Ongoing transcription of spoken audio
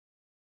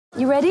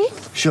You ready?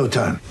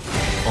 Showtime.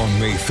 On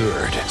May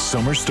 3rd,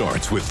 summer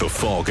starts with The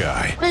Fall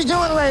Guy. Let's do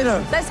it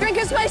later. Let's drink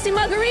a spicy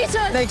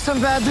margarita. Make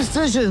some bad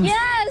decisions.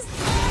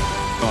 Yes!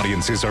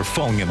 Audiences are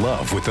falling in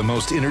love with the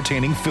most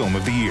entertaining film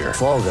of the year.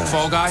 Fall Guy.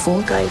 Fall Guy?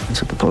 Fall guy.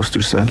 That's what the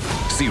poster said.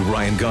 See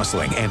Ryan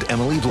Gosling and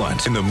Emily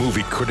Blunt in the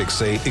movie critics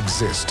say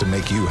exists to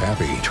make you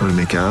happy. Trying to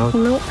make it out?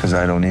 Nope. Because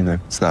I don't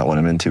either. It's not what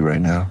I'm into right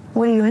now.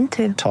 What are you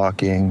into?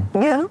 Talking.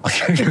 Yeah.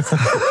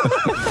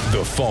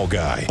 The Fall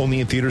Guy.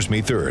 Only in theaters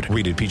May 3rd.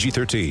 Rated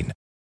PG-13.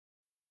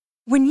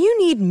 When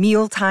you need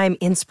mealtime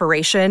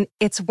inspiration,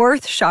 it's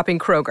worth shopping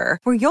Kroger,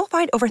 where you'll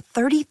find over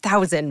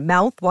 30,000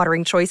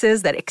 mouth-watering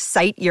choices that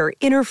excite your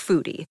inner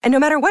foodie. And no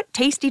matter what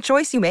tasty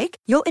choice you make,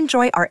 you'll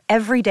enjoy our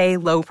everyday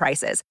low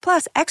prices,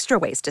 plus extra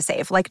ways to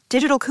save, like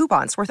digital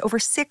coupons worth over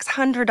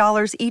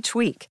 $600 each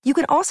week. You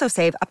can also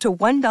save up to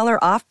 $1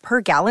 off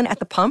per gallon at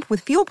the pump with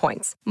fuel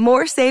points.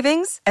 More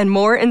savings and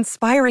more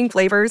inspiring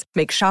flavors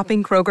make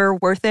shopping Kroger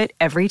worth it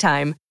every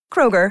time.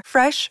 Kroger,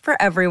 fresh for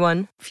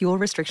everyone. Fuel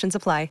restrictions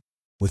apply.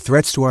 With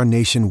threats to our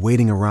nation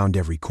waiting around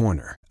every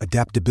corner,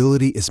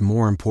 adaptability is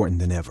more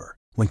important than ever.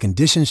 When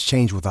conditions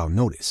change without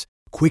notice,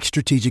 quick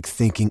strategic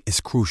thinking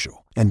is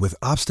crucial. And with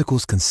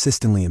obstacles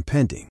consistently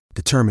impending,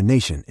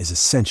 determination is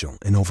essential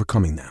in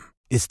overcoming them.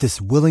 It's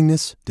this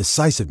willingness,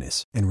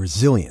 decisiveness, and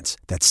resilience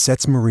that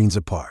sets Marines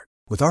apart.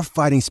 With our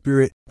fighting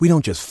spirit, we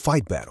don't just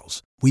fight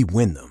battles, we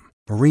win them.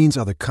 Marines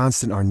are the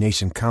constant our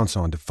nation counts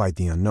on to fight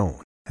the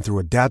unknown. And through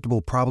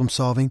adaptable problem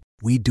solving,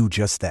 we do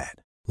just that.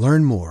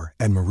 Learn more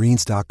at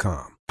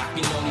marines.com.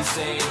 can only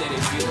say that it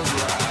feels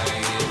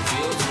right. It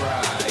feels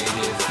right.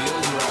 It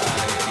feels right.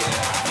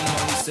 Yeah, I can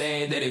only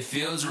say that it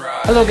feels right.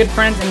 Hello, good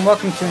friends, and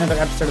welcome to another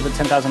episode of the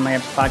 10,000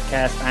 Layups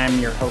podcast. I'm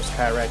your host,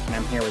 Kyle Reck, and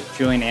I'm here with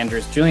Julian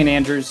Andrews. Julian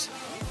Andrews,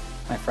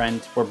 my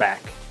friend, we're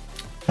back.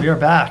 We are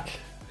back.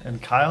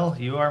 And Kyle,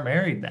 you are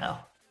married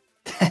now.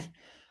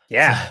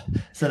 Yeah.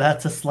 So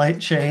that's a slight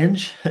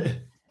change.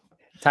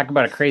 Talk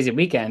about a crazy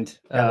weekend.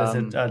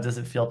 Does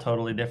it feel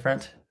totally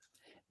different?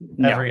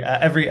 No.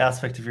 Every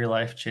aspect of your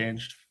life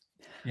changed,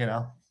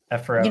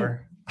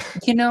 forever.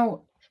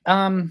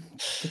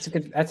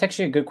 That's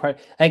actually a good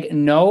question. Like,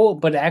 no,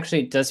 but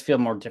actually it does feel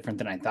more different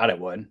than I thought it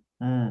would.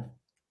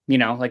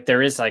 Like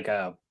there is like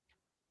I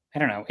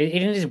don't know.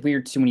 It is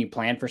weird too when you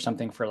plan for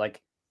something for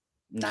like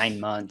 9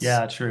 months.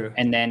 Yeah, true.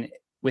 And then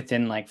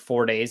within like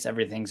 4 days,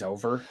 everything's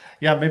over.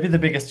 Yeah, maybe the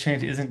biggest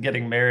change isn't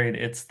getting married.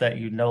 It's that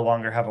you no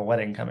longer have a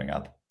wedding coming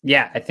up.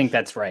 Yeah, I think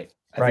that's right.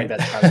 I think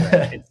that's probably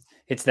right.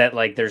 It's that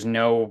like there's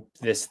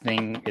this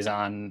thing is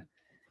on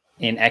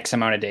in X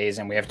amount of days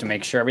and we have to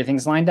make sure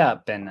everything's lined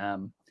up. And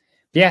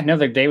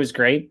the day was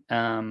great.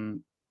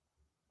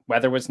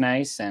 Weather was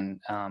nice and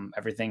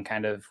everything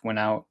kind of went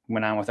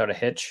on without a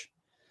hitch.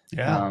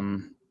 Yeah.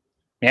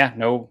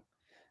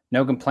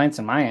 No complaints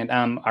on my end.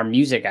 Our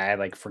music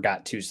guy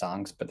forgot 2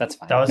 songs, but that's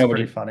fine. That was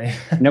pretty funny.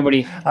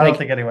 Nobody I don't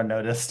think anyone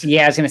noticed.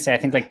 Yeah, I was gonna say I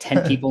think like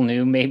 10 people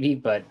knew maybe,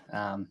 but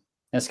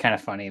that's kind of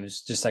funny. It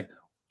was just like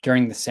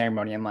during the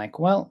ceremony, I'm like,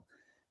 well,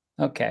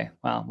 okay,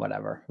 well,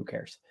 whatever. Who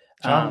cares?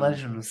 John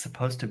Legend was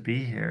supposed to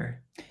be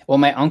here. Well,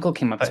 my uncle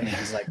came up to me.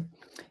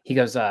 He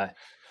goes, I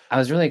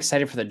was really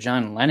excited for the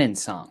John Lennon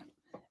song.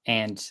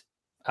 And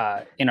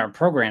in our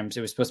programs,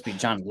 it was supposed to be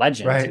John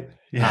Legend. Right.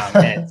 Yeah.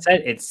 And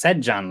it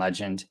said John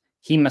Legend.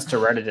 He must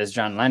have read it as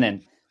John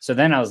Lennon. So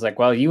then I was like,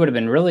 well, you would have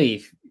been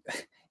really,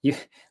 you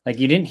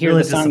didn't hear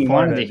really the song you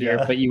wanted to hear,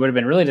 yeah. but you would have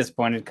been really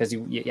disappointed because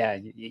you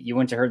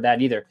wouldn't have heard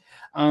that either.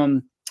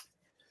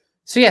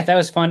 So yeah, that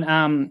was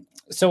fun.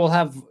 So we'll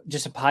have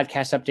just a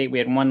podcast update. We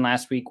had one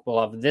last week. We'll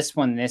have this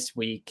one this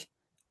week.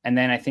 And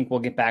then I think we'll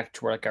get back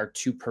to our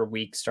 2 per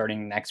week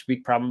starting next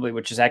week, probably,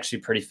 which is actually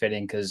pretty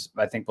fitting because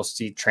I think we'll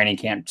see training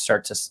camp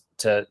start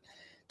to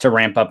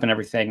ramp up and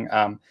everything.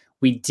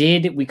 We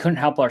couldn't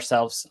help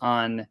ourselves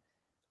on,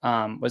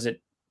 was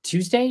it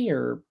Tuesday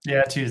or?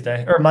 Yeah,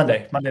 Tuesday or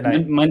Monday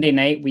night. Monday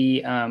night,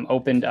 we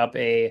opened up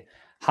a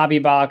hobby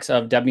box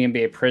of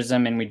WNBA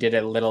Prism and we did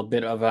a little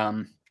bit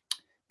of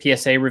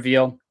PSA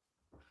reveal.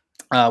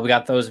 We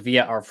got those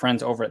via our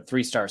friends over at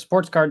 3-Star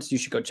Sports Cards. You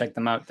should go check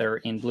them out. They're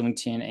in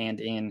Bloomington and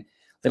in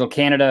Little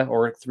Canada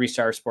or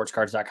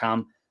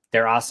 3starsportscards.com.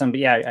 They're awesome. But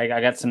yeah, I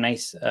got some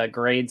nice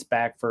grades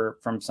back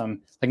from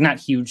some not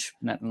huge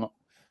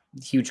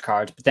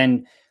cards. But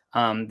then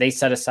they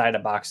set aside a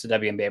box of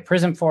WNBA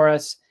Prism for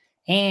us.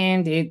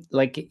 And it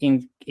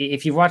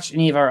if you've watched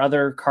any of our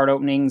other card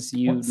openings,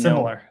 you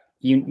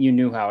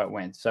knew how it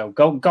went. So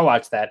go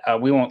watch that.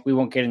 We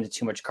won't get into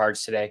too much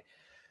cards today.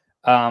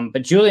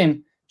 But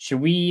Julian, should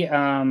we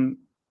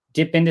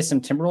dip into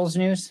some Timberwolves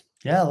news?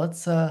 Yeah,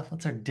 let's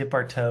dip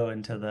our toe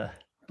into the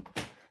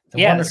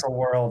wonderful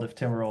world of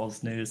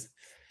Timberwolves news.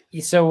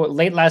 So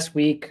late last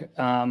week,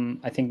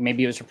 I think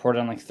maybe it was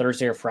reported on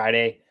Thursday or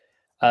Friday.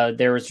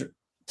 There was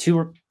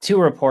two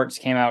reports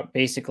came out,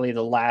 basically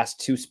the last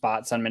 2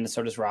 spots on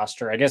Minnesota's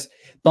roster. I guess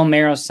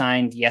Bolmero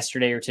signed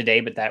yesterday or today,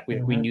 but that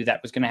we knew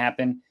that was going to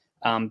happen.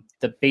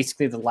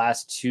 The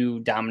last 2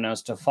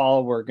 dominoes to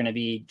fall were going to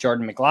be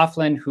Jordan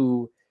McLaughlin,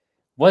 who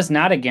was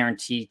not a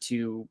guarantee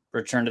to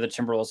return to the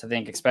Timberwolves. I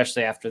think,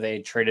 especially after they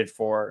traded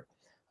for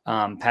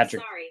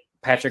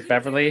Patrick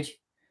Beverley.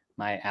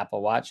 My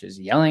Apple Watch is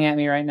yelling at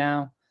me right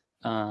now.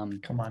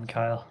 Come on,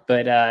 Kyle.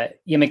 But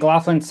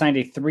McLaughlin signed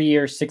a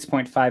 3-year,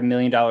 $6.5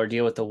 million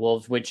deal with the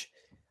Wolves, which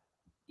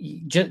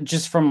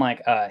just from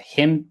like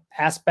him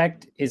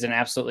aspect is an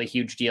absolutely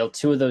huge deal.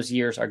 2 of those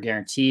years are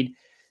guaranteed.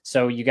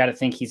 So you got to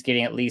think he's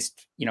getting at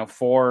least,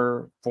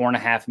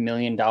 $4.5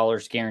 million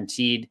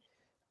guaranteed.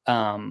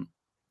 And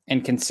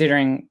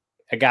considering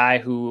a guy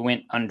who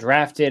went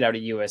undrafted out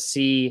of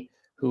USC,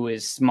 who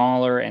is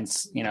smaller and,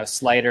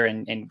 slighter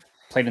and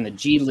played in the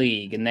G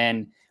League and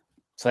then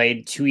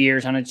played 2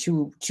 years on a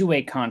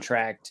two-way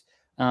contract.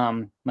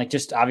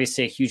 Just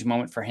obviously a huge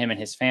moment for him and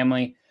his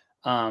family.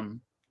 And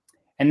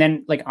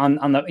then like on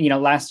the,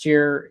 last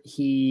year,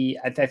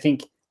 I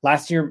think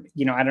last year,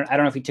 I don't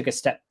know if he took a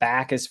step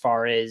back as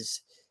far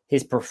as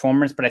his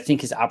performance, but I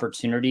think his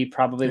opportunity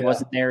probably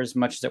wasn't there as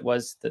much as it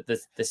was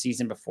the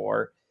season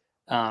before.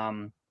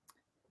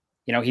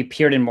 He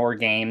appeared in more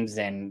games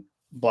and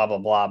blah, blah,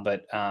 blah.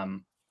 But,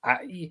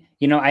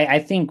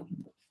 I think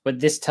what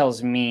this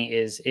tells me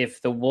is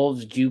if the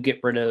Wolves do get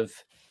rid of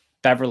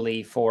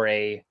Beverley for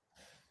a,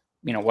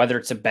 whether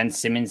it's a Ben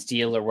Simmons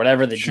deal or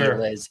whatever the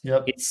deal is,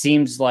 it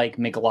seems like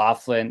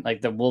McLaughlin,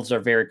 like the Wolves are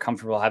very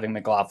comfortable having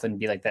McLaughlin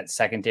be like that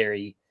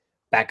secondary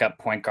backup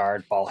point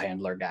guard, ball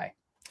handler guy.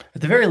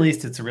 At the very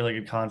least, it's a really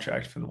good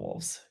contract for the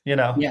Wolves,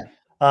 Yeah.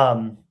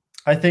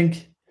 I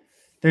think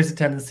there's a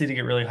tendency to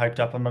get really hyped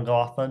up on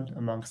McLaughlin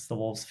amongst the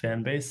Wolves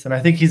fan base. And I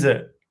think he's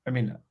a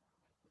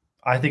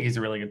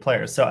really good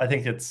player. So I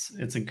think it's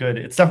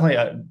definitely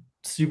a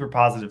super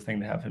positive thing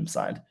to have him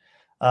signed.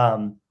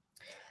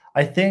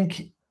 I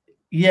think,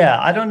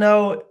 I don't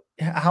know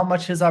how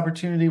much his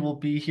opportunity will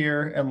be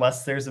here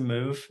unless there's a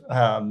move.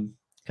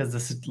 Because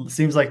this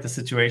seems like the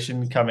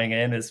situation coming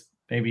in is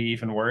maybe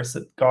even worse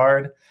at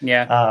guard.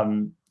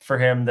 For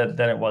him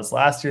than it was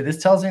last year.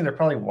 This tells me there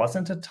probably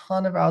wasn't a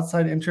ton of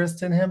outside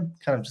interest in him,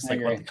 kind of just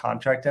like what the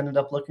contract ended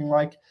up looking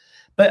like.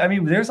 But I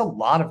mean, there's a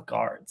lot of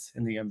guards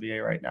in the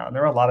NBA right now, and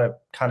there are a lot of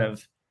kind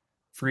of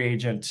free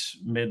agent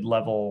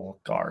mid-level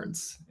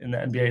guards in the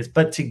NBA.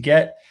 But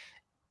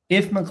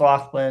if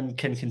McLaughlin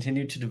can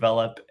continue to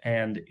develop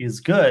and is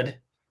good,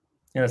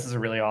 this is a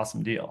really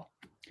awesome deal.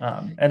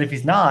 And if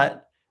he's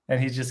not, and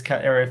he's just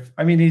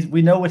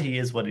we know what he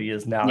is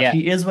now. Yeah. If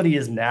he is what he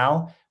is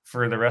now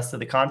for the rest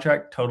of the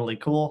contract, totally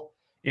cool.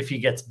 If he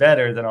gets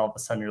better, then all of a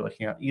sudden you're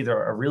looking at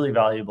either a really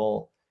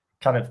valuable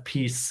kind of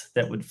piece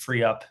that would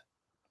free up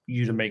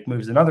you to make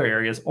moves in other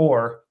areas,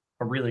 or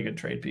a really good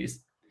trade piece.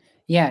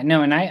 Yeah,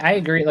 no, and I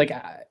agree. Like,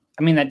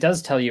 that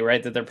does tell you,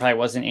 right, that there probably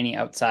wasn't any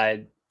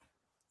outside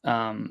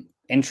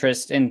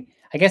interest. And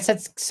I guess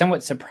that's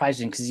somewhat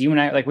surprising because you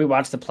and I, like, we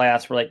watched the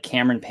playoffs where like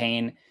Cameron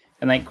Payne,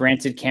 and like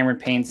granted Cameron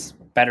Payne's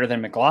better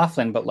than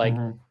McLaughlin, but like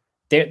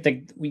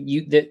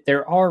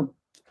there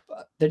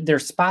are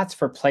spots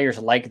for players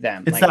like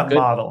them. It's like that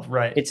model,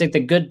 right? It's like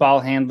the good ball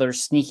handler,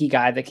 sneaky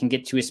guy that can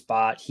get to his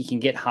spot. He can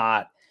get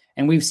hot.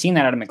 And we've seen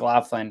that out of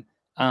McLaughlin.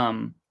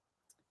 And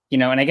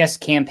I guess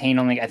Cam Payne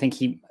only, I think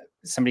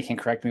somebody can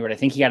correct me, but I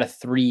think he got a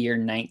 3-year,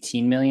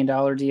 $19 million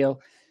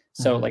deal.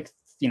 So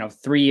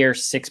 3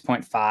 years,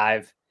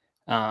 6.5.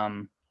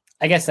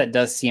 I guess that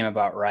does seem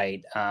about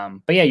right.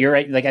 But yeah, you're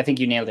right. Like, I think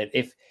you nailed it.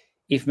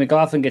 If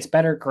McLaughlin gets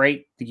better,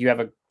 great. You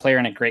have a player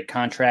in a great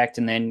contract,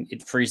 and then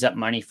it frees up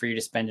money for you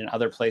to spend in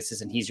other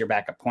places, and he's your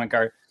backup point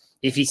guard.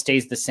 If he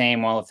stays the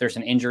same, if there's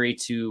an injury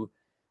to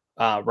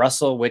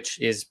Russell, which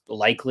is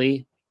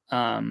likely,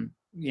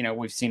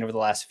 we've seen over the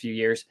last few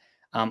years,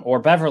 or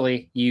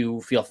Beverly, you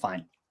feel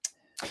fine.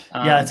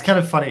 It's kind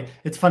of funny.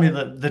 It's funny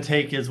that the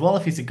take is, well,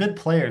 if he's a good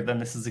player, then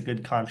this is a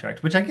good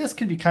contract, which I guess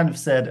could be kind of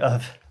said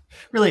of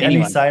really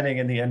any signing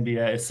in the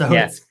NBA. So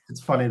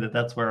it's funny that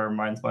that's where our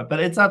minds went, but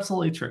it's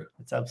absolutely true.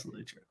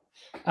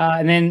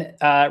 And then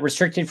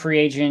restricted free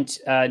agent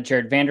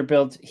Jared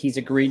Vanderbilt, he's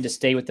agreed to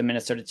stay with the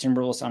Minnesota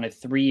Timberwolves on a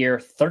 3-year,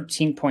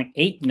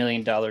 $13.8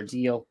 million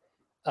deal,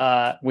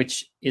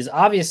 which is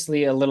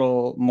obviously a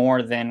little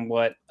more than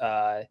what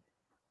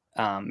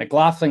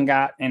McLaughlin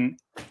got. And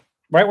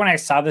right when I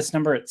saw this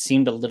number, it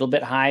seemed a little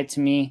bit high to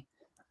me.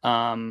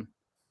 And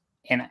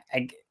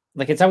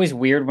it's always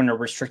weird when a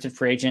restricted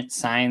free agent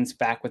signs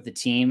back with the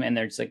team and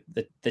there's like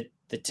the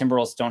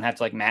Timberwolves don't have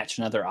to like match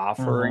another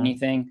offer or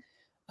anything.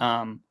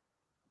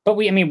 But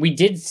we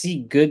did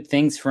see good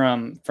things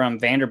from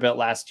Vanderbilt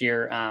last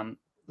year.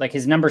 Like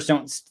his numbers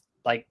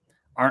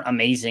aren't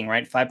amazing,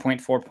 right?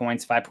 5.4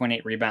 points,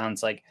 5.8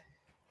 rebounds.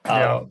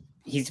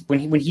 He's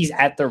when he's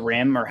at the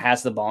rim or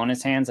has the ball in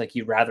his hands, like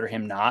you'd rather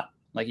him not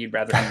do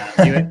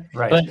it.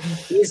 Right. But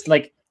he's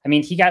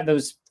he got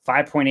those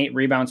 5.8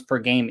 rebounds per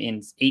game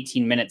in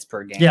 18 minutes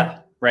per game. Yeah.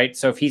 Right.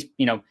 So if he's,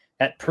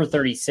 that per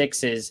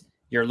 36 is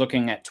you're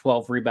looking at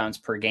 12 rebounds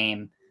per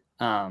game.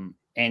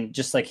 And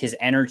just like his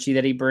energy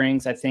that he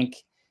brings, I think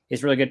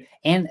is really good.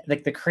 And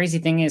like the crazy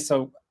thing is,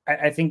 so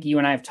I think you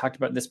and I have talked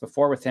about this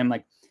before with him.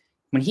 Like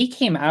when he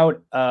came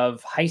out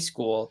of high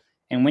school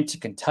and went to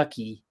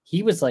Kentucky,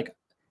 he was like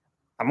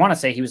want to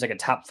say he was like a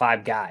top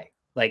 5 guy,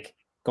 like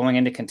going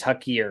into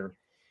Kentucky, or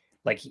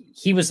like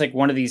he was like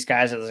one of these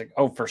guys that was like,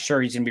 oh, for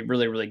sure he's going to be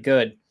really, really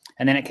good.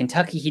 And then at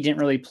Kentucky, he didn't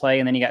really play.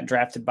 And then he got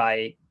drafted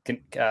by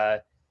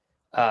the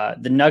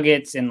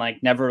Nuggets and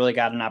like never really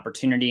got an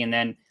opportunity. And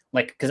then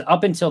like, because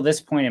up until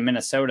this point in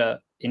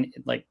Minnesota, in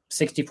like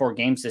 64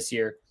 games this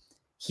year,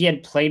 he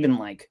had played in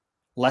like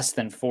less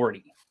than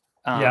 40.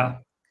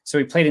 So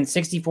he played in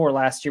 64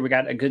 last year. We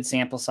got a good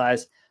sample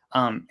size.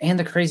 And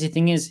the crazy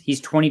thing is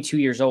he's 22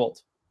 years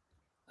old.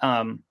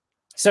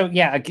 So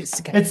yeah,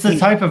 it's the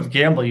type of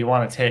gamble you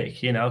want to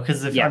take, you know,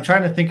 because if I'm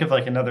trying to think of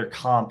like another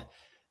comp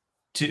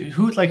to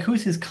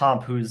who's his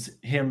comp, who's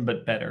him,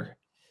 but better.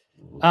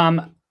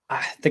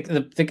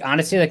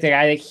 Honestly, like the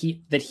guy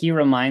that he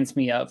reminds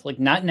me of, like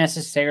not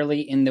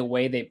necessarily in the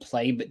way they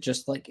play, but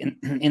just like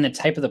in the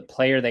type of the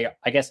player they are,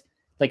 I guess,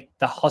 like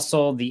the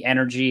hustle, the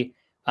energy,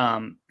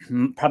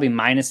 probably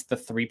minus the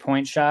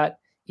 3-point shot,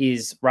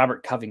 is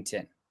Robert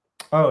Covington.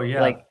 Oh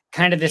yeah. Like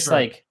kind of this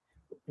like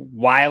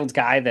wild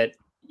guy that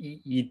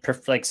you'd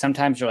prefer, like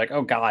sometimes you're like,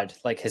 oh God,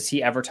 like has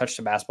he ever touched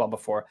a basketball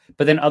before?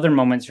 But then other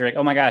moments you're like,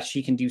 oh my gosh,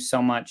 he can do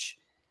so much.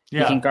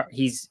 Yeah.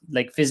 He's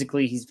like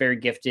physically, he's very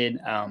gifted.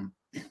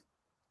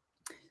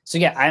 So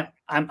yeah,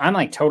 I'm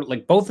like totally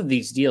like both of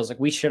these deals. Like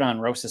we shit on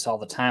Rosas all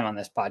the time on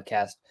this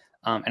podcast,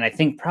 and I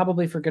think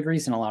probably for good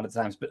reason a lot of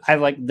times. But I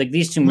like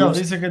these two moves. No,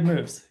 these are good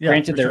moves. Yeah,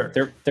 granted,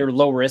 they're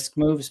low risk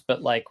moves,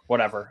 but like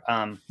whatever.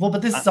 Well,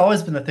 but this has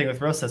always been the thing with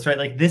Rosas, right?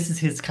 Like this is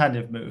his kind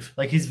of move.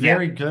 Like he's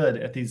very good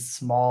at these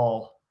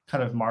small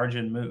kind of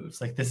margin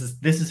moves. Like this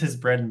is his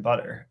bread and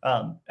butter.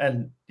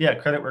 And yeah,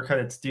 credit where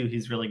credit's due.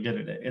 He's really good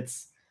at it.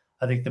 It's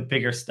I think the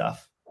bigger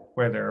stuff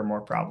where there are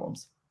more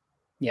problems.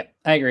 Yep,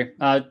 I agree.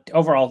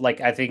 Overall, like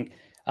I think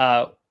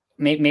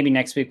maybe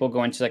next week we'll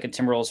go into like a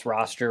Timberwolves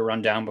roster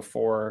rundown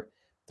before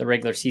the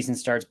regular season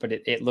starts. But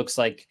it looks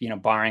like, you know,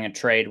 barring a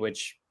trade,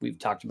 which we've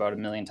talked about a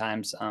million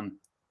times,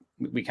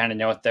 we kind of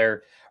know what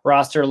their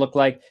roster looked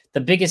like. The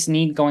biggest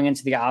need going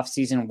into the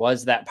offseason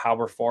was that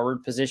power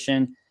forward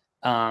position.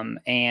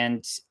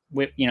 And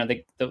with, you know,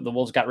 the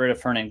Wolves got rid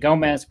of Hernan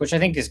Gomez, which I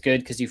think is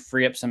good because you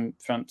free up some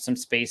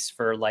space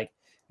for like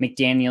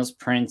McDaniels,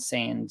 Prince,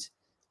 and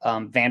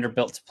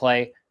Vanderbilt to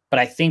play. But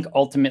I think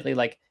ultimately,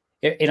 like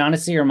it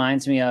honestly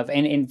reminds me of,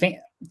 and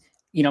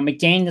you know,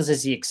 McDaniels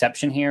is the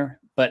exception here,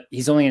 but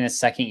he's only in his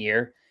second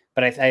year.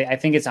 But I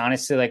think it's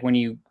honestly like when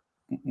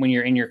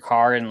you're in your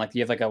car and like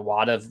you have like a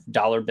wad of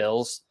dollar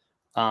bills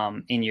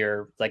in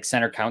your like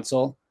center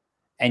console,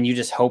 and you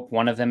just hope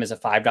one of them is a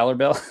 $5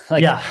 bill.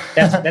 Like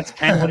that's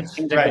kind of what it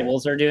seems like the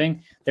Wolves are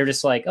doing. They're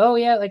just like, oh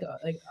yeah, like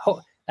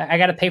I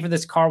got to pay for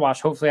this car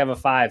wash. Hopefully I have a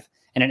 5,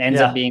 and it ends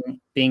up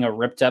being a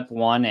ripped up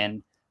one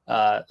and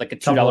like a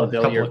 $2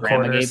 bill your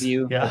grandma gave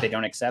you that they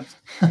don't accept.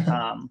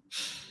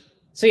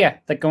 So yeah,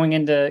 like going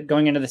into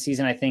the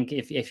season, I think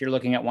if you're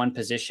looking at one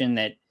position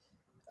that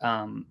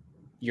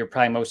you're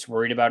probably most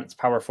worried about, it's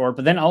power forward.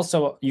 But then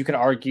also you could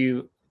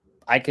argue,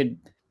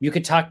 you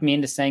could talk me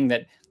into saying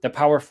that the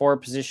power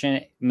forward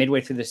position midway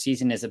through the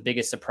season is the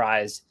biggest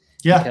surprise.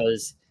 Yeah,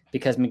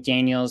 because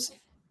McDaniels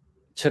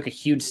took a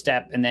huge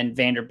step, and then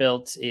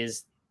Vanderbilt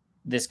is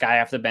this guy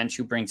off the bench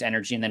who brings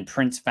energy, and then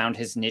Prince found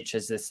his niche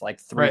as this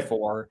like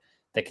 3-4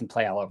 that can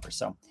play all over.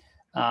 So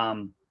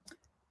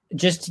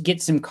just to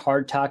get some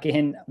card talk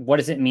in, what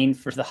does it mean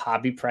for the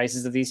hobby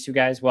prices of these two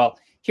guys? Well,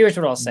 here's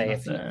what I'll say.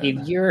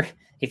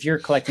 If you're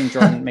collecting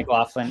Jordan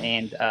McLaughlin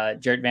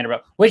and Jared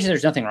Vanderbilt, which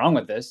there's nothing wrong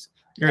with this.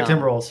 You're a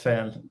Timberwolves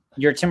fan.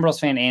 You're a Timberwolves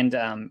fan, and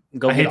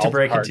go. I hate to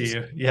break it to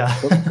you. Yeah,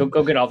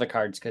 go get all the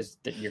cards because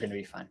you're going to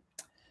be fine.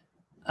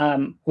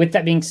 With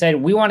that being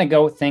said, we want to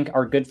go thank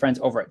our good friends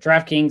over at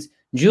DraftKings.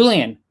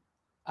 Julian,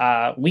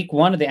 week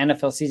 1 of the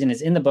NFL season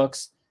is in the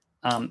books.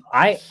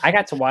 I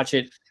got to watch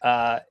it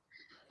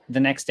the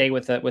next day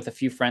with a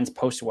few friends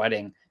post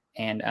wedding,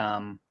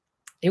 and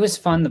it was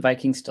fun. The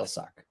Vikings still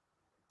suck.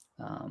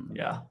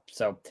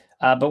 So,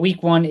 but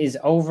week 1 is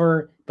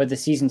over, but the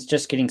season's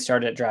just getting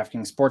started at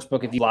DraftKings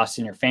Sportsbook. If you lost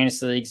in your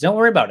fantasy leagues, don't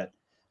worry about it.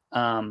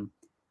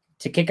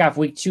 To kick off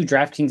week 2,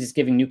 DraftKings is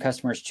giving new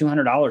customers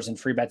 $200 in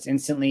free bets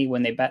instantly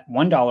when they bet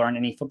 $1 on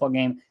any football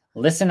game.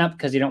 Listen up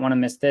because you don't want to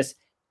miss this.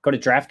 Go to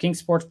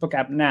DraftKings Sportsbook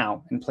app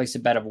now and place a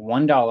bet of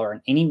 $1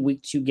 on any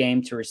week 2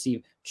 game to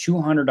receive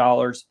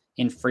 $200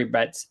 in free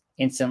bets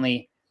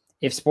instantly.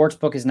 If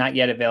Sportsbook is not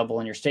yet available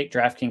in your state,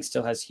 DraftKings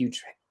still has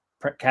huge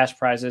cash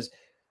prizes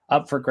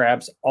up for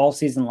grabs all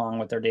season long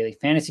with their daily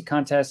fantasy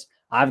contests.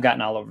 I've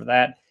gotten all over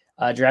that.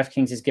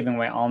 DraftKings is giving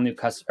away all new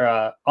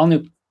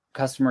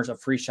customers a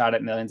free shot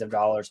at millions of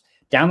dollars.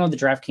 Download the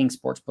DraftKings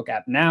Sportsbook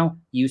app now.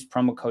 Use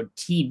promo code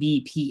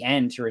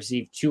TBPN to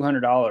receive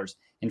 $200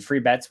 in free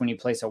bets when you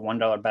place a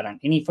 $1 bet on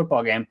any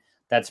football game.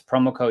 That's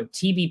promo code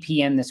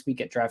TBPN this week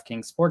at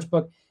DraftKings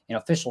Sportsbook, an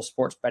official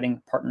sports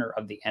betting partner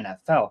of the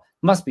NFL.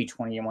 Must be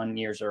 21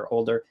 years or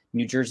older.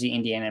 New Jersey,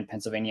 Indiana, and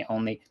Pennsylvania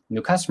only.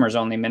 New customers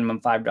only.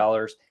 Minimum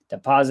 $5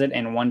 deposit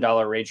and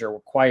 $1 wager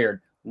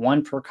required.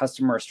 1 per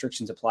customer.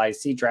 Restrictions apply.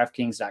 See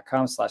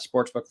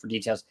DraftKings.com/sportsbook for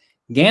details.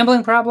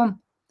 Gambling problem?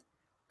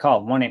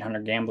 Call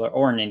 1-800-GAMBLER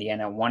or in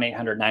Indiana,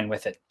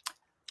 1-800-9-WITH-IT.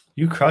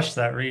 You crushed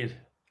that read.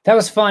 That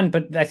was fun,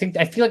 but I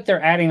feel like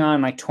they're adding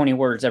on like 20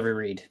 words every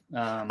read.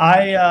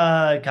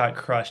 I got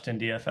crushed in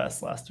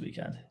DFS last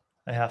weekend,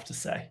 I have to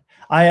say.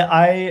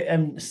 I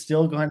am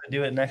still going to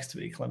do it next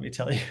week, let me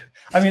tell you.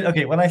 I mean,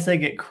 okay, when I say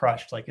get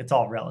crushed, like it's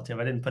all relative.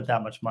 I didn't put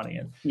that much money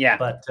in. Yeah.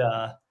 But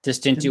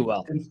just didn't do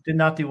well. Did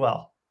not do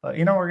well. But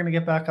we're gonna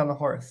get back on the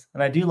horse.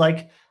 And I do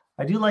like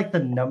the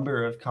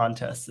number of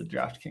contests that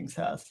DraftKings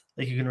has.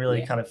 Like you can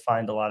really kind of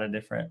find a lot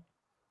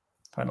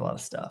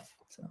of stuff.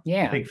 So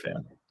big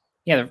fan.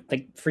 Yeah, they're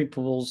like free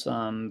pools.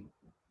 I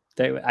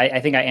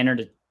think I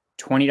entered a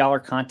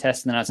 $20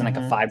 contest, and then I was in like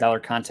a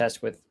 $5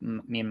 contest with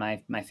me and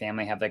my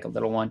family have like a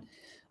little one.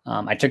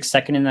 I took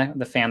second in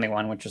the family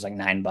one, which was like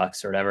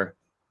 $9 or whatever,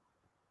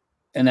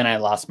 and then I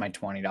lost my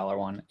 $20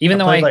 one. Even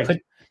though I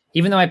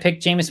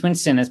picked Jameis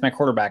Winston as my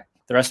quarterback,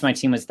 the rest of my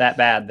team was that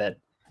bad that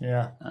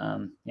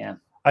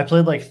I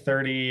played like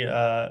 30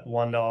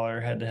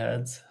 $1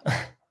 head-to-heads.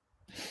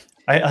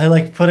 I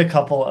like put a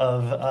couple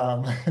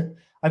of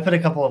I put a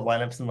couple of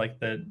lineups in like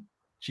the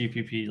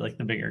GPP, like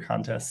the bigger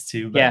contests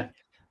too. But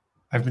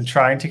I've been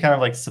trying to kind of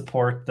like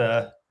support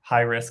the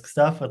high risk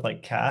stuff with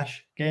like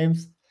cash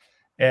games.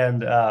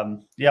 And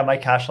my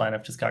cash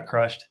lineup just got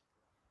crushed.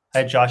 I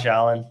had Josh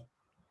Allen.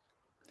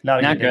 Not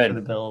a good day for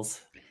the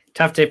Bills.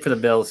 Tough day for the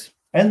Bills.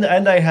 And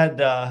I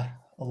had a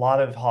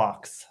lot of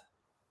Hawks.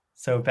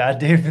 So bad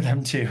day for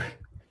them too.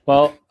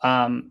 Well,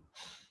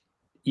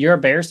 you're a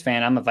Bears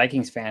fan. I'm a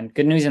Vikings fan.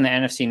 Good news in the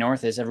NFC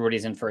North is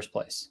everybody's in first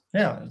place.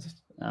 Yeah.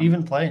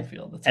 Even playing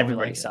field. That's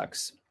everybody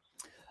sucks.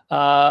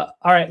 All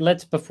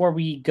right. Before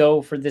we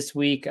go for this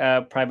week,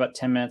 probably about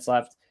 10 minutes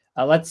left.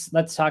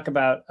 Let's talk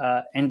about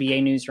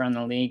NBA news around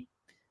the league.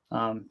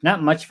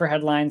 Not much for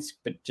headlines,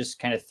 but just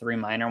kind of 3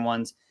 minor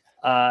ones.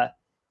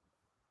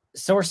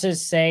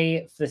 Sources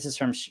say, this is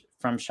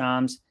from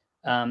Shams,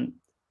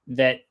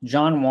 that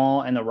John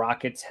Wall and the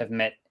Rockets have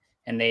met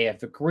and they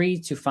have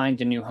agreed to find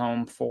a new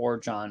home for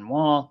John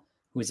Wall,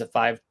 who is a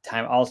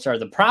 5-time All-Star.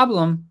 The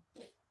problem,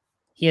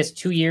 he has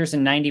 2 years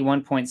and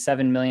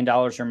 $91.7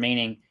 million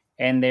remaining,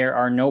 and there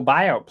are no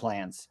buyout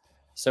plans.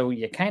 So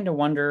you kind of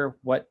wonder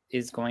what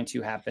is going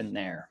to happen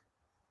there.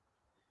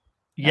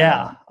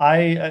 Yeah,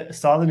 I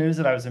saw the news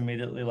and I was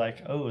immediately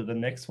like, "Oh, the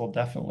Knicks will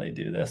definitely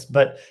do this,"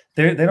 but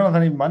they don't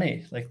have any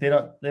money. Like they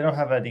don't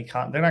have any.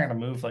 They're not going to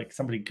move like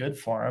somebody good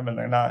for them, and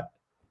they don't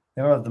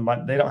have the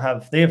money.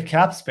 They have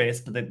cap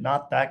space, but they're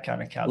not that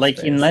kind of cap space.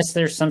 Like unless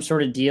there's some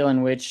sort of deal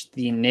in which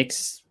the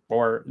Knicks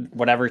or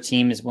whatever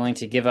team is willing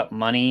to give up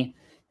money,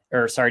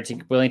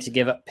 willing to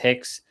give up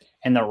picks,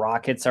 and the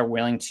Rockets are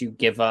willing to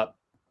give up,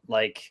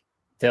 like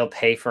they'll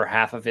pay for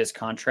half of his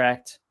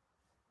contract.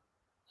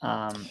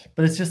 But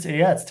it's just,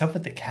 it's tough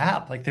with the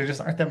cap. Like there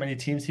just aren't that many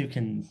teams who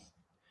can,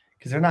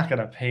 because they're not going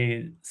to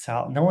pay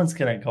no one's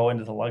going to go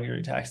into the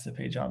luxury tax to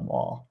pay John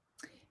Wall.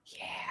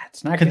 Yeah,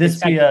 it's not. Could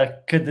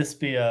this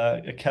be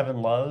a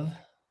Kevin Love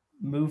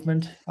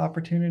movement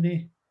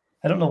opportunity?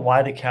 I don't know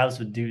why the Cavs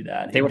would do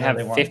that. They would have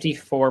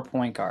 54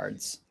 point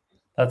guards.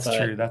 That's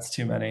true. That's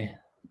too many.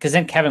 Because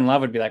then Kevin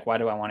Love would be like, why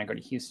do I want to go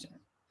to Houston?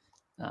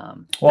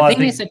 Well, I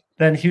think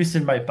then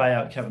Houston might buy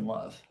out Kevin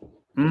Love.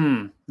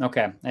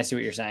 Okay, I see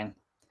what you're saying.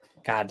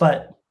 God,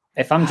 but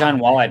if I'm John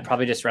Wall, I'd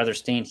probably just rather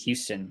stay in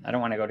Houston. I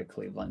don't want to go to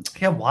Cleveland.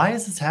 Yeah, why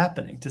is this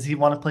happening? Does he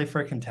want to play for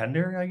a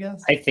contender, I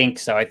guess? I think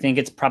so. I think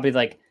it's probably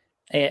like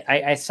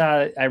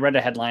I read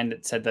a headline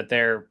that said that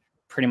they're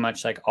pretty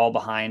much like all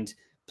behind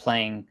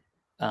playing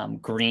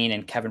Green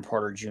and Kevin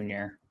Porter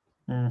Jr.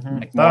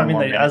 Like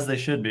as they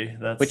should be.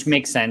 Which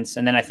makes sense.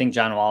 And then I think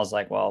John Wall is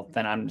like, well,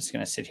 then I'm just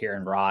going to sit here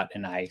and rot,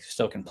 and I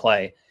still can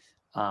play.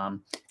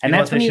 And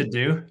that's what they should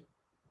do.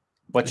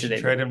 What should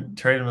they trade him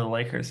to the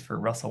Lakers for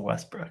Russell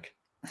Westbrook?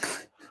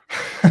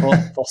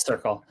 full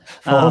circle.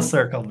 Full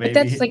circle, baby.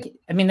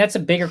 But that's a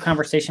bigger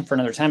conversation for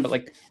another time. But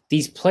like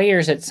these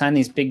players that sign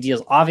these big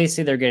deals,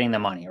 obviously they're getting the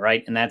money,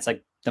 right? And that's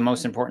like the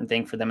most important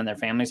thing for them and their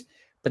families.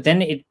 But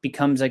then it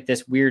becomes like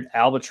this weird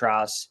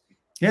albatross.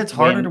 Yeah, it's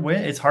harder to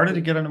win. It's harder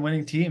to get on a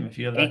winning team if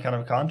you have that kind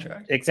of a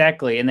contract.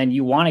 Exactly. And then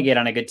you want to get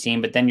on a good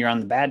team, but then you're on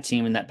the bad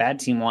team, and that bad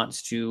team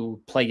wants to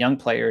play young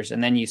players,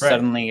 and then you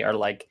suddenly are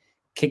like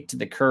kicked to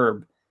the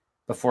curb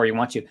before you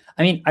want to.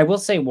 I mean, I will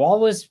say Wall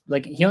was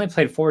like, he only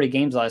played 40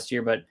 games last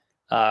year, but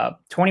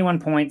 21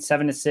 points,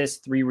 7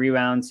 assists, 3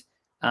 rebounds,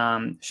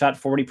 shot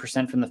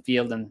 40% from the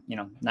field, and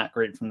not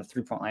great from the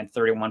 3-point line,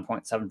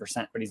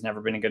 31.7%, but he's never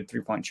been a good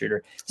 3-point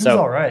shooter. So he's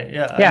all right.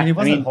 Yeah. I mean, he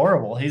wasn't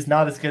horrible. He's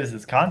not as good as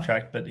his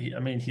contract, but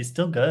he's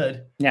still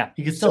good. Yeah.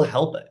 He can still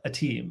help a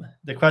team.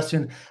 The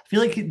question, I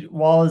feel like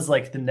Wall is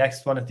like the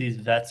next one of these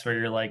vets where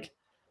you're like,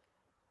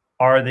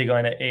 are they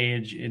going to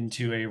age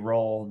into a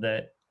role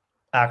that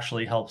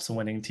actually helps a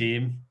winning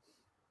team?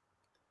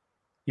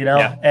 And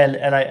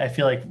I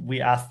feel like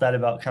we asked that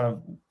about kind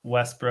of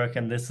Westbrook,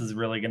 and this is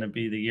really going to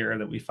be the year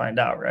that we find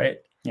out, right?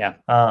 Yeah.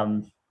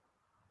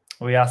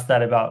 We asked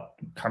that about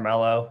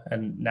Carmelo,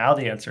 and now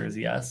the answer is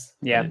yes.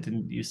 Yeah. It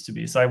didn't used to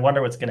be. So I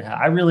wonder what's going to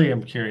happen. I really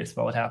am curious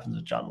about what happens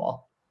with John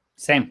Wall.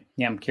 Same.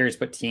 Yeah, I'm curious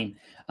what team.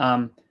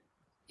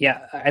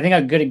 Yeah, I think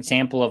a good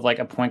example of like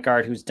a point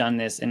guard who's done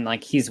this, and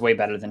like he's way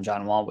better than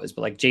John Wall was,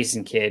 but like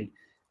Jason Kidd,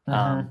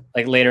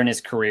 like later in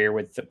his career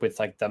with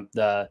like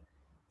the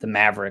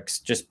Mavericks,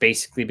 just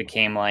basically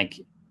became like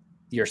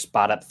your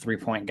spot up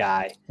 3-point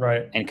guy,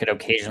 right? And could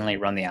occasionally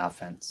run the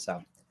offense. So,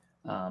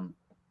 all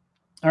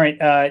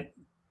right.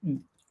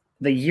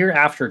 The year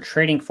after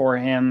trading for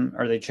him,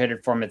 or they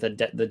traded for him at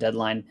the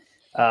deadline,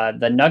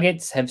 the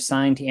Nuggets have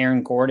signed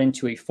Aaron Gordon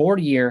to a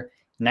 4-year,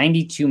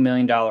 $92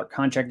 million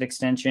contract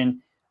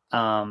extension.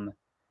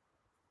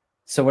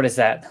 So what is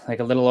that? Like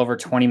a little over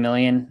 20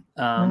 million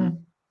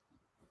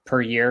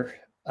per year,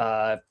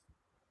 but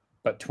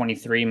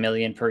 23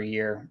 million per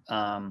year,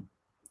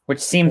 which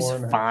seems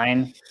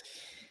fine.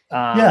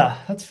 Yeah,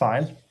 that's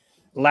fine.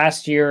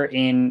 Last year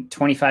in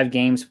 25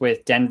 games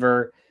with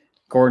Denver,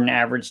 Gordon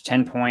averaged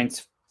 10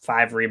 points,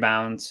 5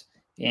 rebounds,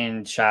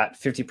 and shot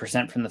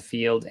 50% from the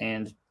field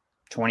and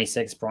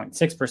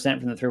 26.6%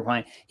 from the 3-point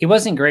line. He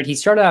wasn't great. He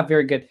started out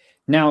very good.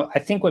 Now, I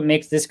think what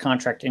makes this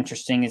contract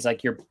interesting is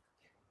like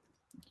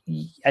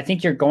I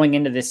think you're going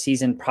into this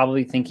season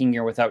probably thinking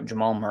you're without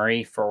Jamal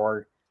Murray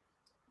for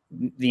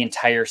the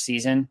entire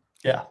season.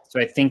 Yeah. So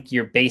I think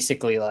you're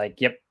basically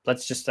like, yep,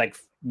 let's just like,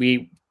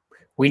 we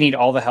need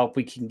all the help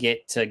we can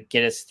get to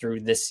get us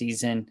through this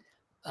season.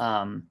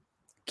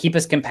 Keep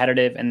us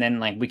competitive, and then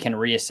like we can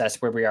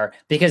reassess where we are,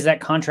 because that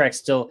contract's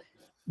still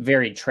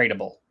very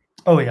tradable.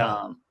 Oh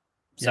yeah.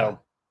 So, yeah.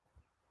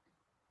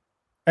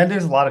 And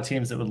there's a lot of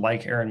teams that would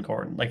like Aaron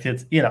Gordon. Like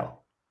it's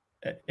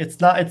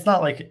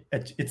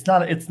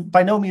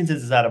by no means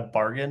is that a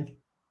bargain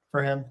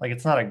for him. Like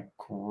it's not a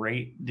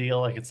great deal.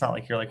 Like it's not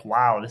like you're like,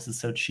 wow, this is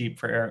so cheap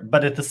for Aaron.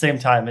 But at the same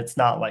time, it's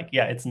not like,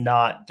 does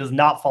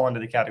not fall into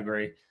the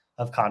category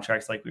of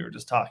contracts like we were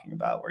just talking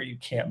about where you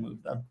can't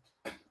move them.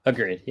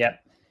 Agreed. Yeah.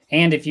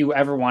 And if you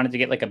ever wanted to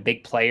get like a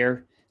big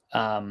player,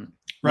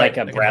 like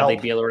a Bradley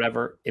Beal or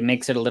whatever, it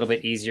makes it a little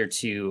bit easier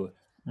to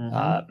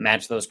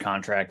match those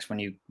contracts when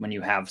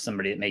you have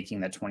somebody making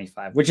that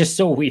 25, which is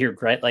so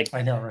weird, right? Like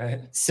I know,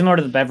 right? Similar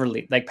to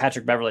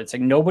Patrick Beverley. It's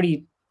like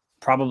nobody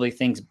probably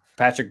thinks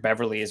Patrick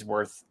Beverley is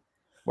worth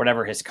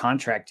whatever his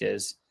contract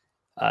is.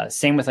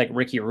 Same with like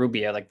Ricky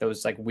Rubio, like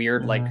those like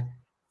weird like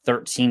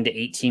 $13 to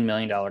 $18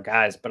 million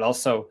guys, but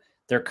also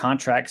their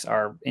contracts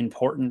are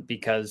important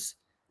because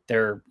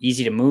they're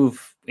easy to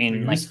move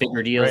in like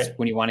bigger deals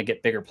when you want to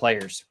get bigger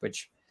players,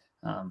 which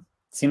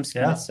seems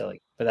kind of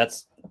silly, but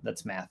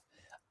that's math.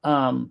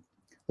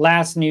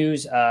 Last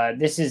news.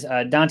 This is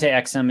Dante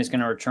Exum is going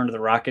to return to the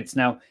Rockets.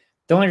 Now,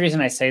 the only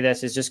reason I say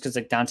this is just because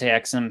like Dante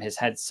Exum has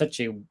had such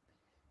a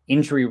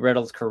injury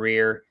riddled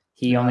career.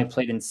 He only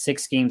played in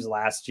 6 games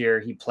last year.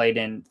 He played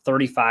in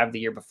 35 the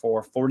year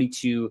before,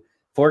 42,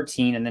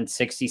 14, and then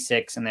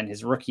 66. And then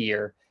his rookie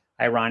year,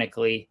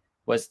 ironically,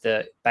 was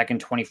back in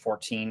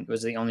 2014. It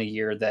was the only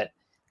year that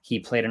he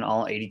played in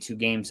all 82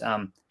 games.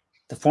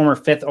 The former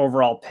 5th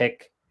overall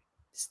pick,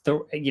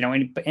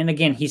 and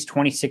again, he's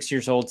 26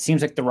 years old.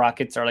 Seems like the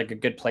Rockets are like a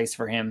good place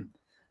for him,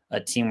 a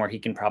team where he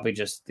can probably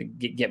just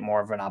get more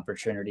of an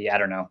opportunity. I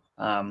don't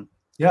know.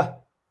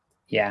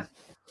 Yeah.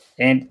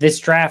 And this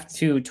draft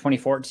to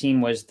 2014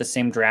 was the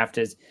same draft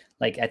as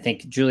like, I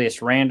think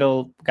Julius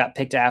Randle got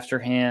picked after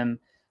him.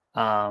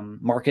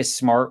 Marcus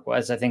Smart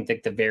was, I think,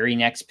 like the very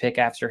next pick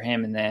after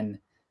him. And then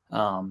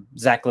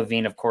Zach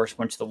LaVine, of course,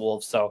 went to the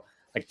Wolves. So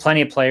like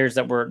plenty of players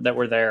that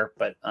were there,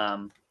 but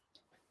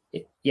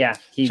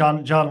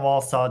John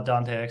Wall saw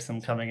Dante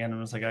Exum coming in and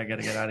was like, I got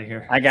to get out of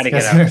here. I got to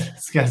get out.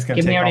 This guy's going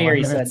to get me out of here,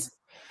 he said.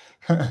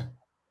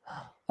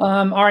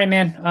 All right,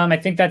 man. I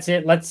think that's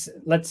it. Let's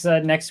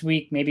next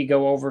week maybe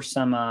go over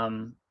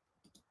some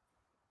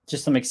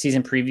just some like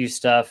season preview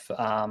stuff.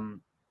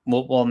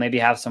 We'll maybe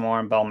have some more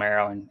on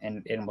Belmero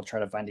and we'll try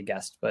to find a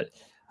guest. But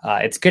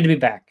it's good to be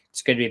back.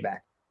 It's good to be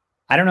back.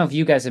 I don't know if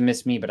you guys have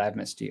missed me, but I've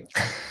missed you.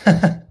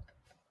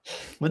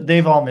 But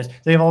they've all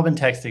been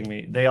texting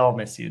me. They all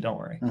miss you. Don't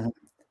worry. Mm-hmm.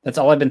 That's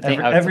all I've been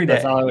thinking every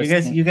day.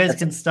 You guys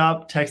can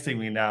stop texting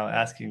me now,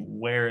 asking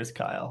where is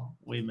Kyle.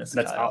 We miss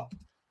Kyle.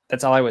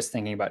 That's all I was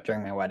thinking about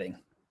during my wedding.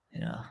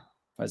 Yeah,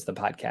 was the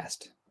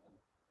podcast.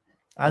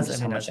 As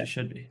you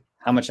should be.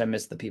 How much I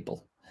miss the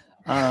people.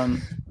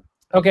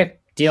 Okay,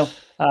 deal.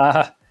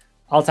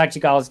 I'll talk to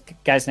you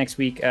guys next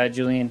week.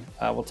 Julian,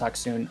 we'll talk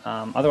soon.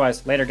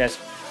 Otherwise, later, guys.